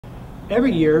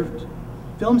Every year,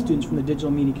 film students from the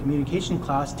Digital Media Communication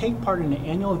class take part in an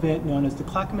annual event known as the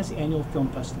Clackamas Annual Film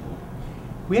Festival.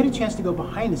 We had a chance to go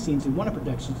behind the scenes in one of the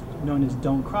productions known as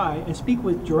Don't Cry and speak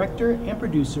with director and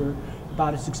producer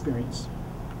about its experience.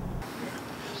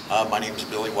 My name is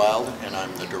Billy Wild, and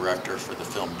I'm the director for the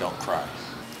film Don't Cry.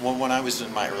 Well, when I was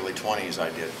in my early 20s,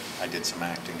 I did some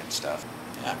acting and stuff.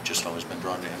 I've just always been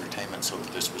drawn to entertainment, so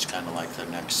this was kind of like the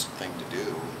next thing to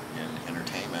do in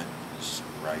entertainment, is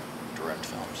write, direct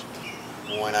films.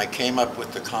 When I came up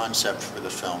with the concept for the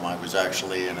film, I was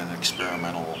actually in an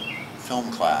experimental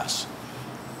film class.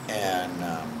 And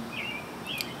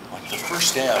like the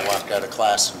first day I walked out of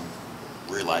class and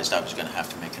realized I was going to have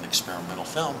to make an experimental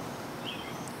film.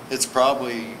 It's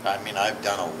probably, I mean, I've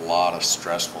done a lot of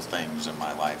stressful things in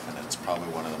my life, and it's probably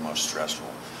one of the most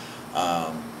stressful.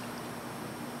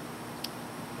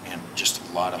 And just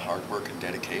a lot of hard work and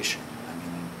dedication. I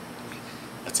mean,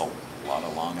 it's a lot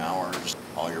of long hours.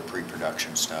 All your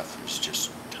pre-production stuff is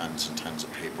just tons and tons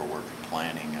of paperwork and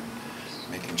planning and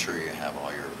making sure you have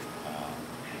all your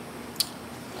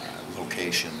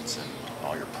locations and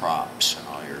all your props and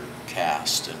all your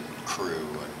cast and crew,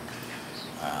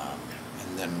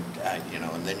 and then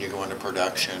and then you go into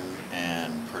production,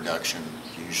 and production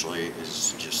usually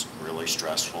is just really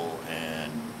stressful,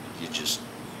 and you just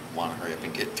want to hurry up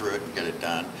and get through it and get it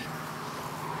done.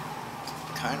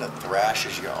 Kind of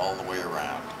thrashes you all the way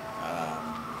around.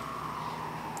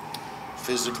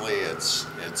 Physically, it's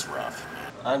rough.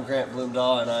 I'm Grant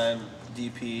Bloomdahl, and I'm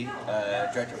DP,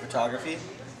 Director of Photography,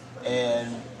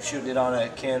 and shooting it on a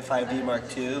Canon 5D Mark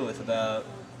II with about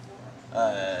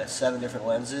 7 different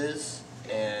lenses,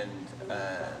 and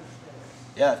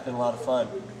yeah, it's been a lot of fun.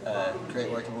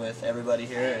 Great working with everybody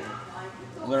here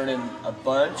and learning a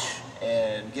bunch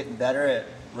and getting better at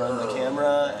running the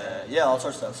camera. Yeah, all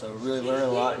sorts of stuff. So really learning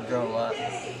a lot and growing a lot.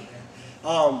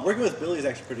 Working with Billy is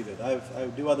actually pretty good. I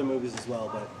do other movies as well,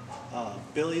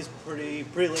 but Billy's pretty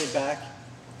laid back,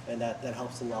 and that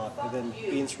helps a lot. And then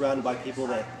being surrounded by people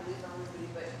that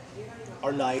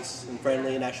are nice and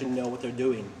friendly and actually know what they're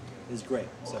doing is great.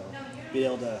 So being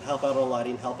able to help out on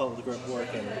lighting, help out with the grip work,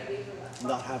 and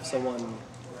not have someone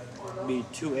be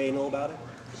too anal about it,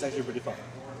 it's actually pretty fun.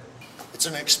 It's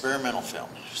an experimental film,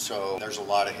 so there's a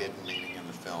lot of hidden meaning in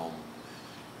the film,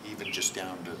 even just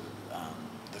down to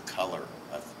the color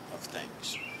of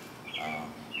things.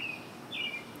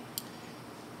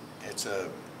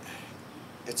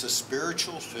 It's a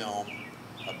spiritual film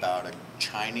about a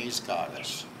Chinese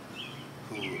goddess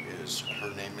her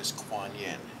name is Kuan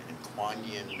Yin, and Kuan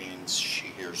Yin means she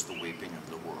hears the weeping of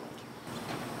the world.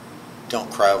 Don't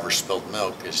cry over spilled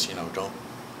milk is, don't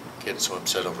get so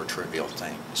upset over trivial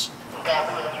things.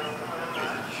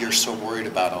 You're so worried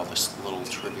about all this little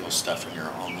trivial stuff in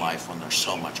your own life when there's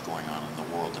so much going on in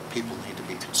the world that people need to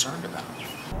be concerned about.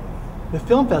 The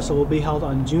film festival will be held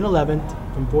on June 11th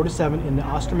from 4 to 7 in the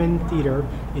Osterman Theater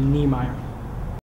in Niemeyer.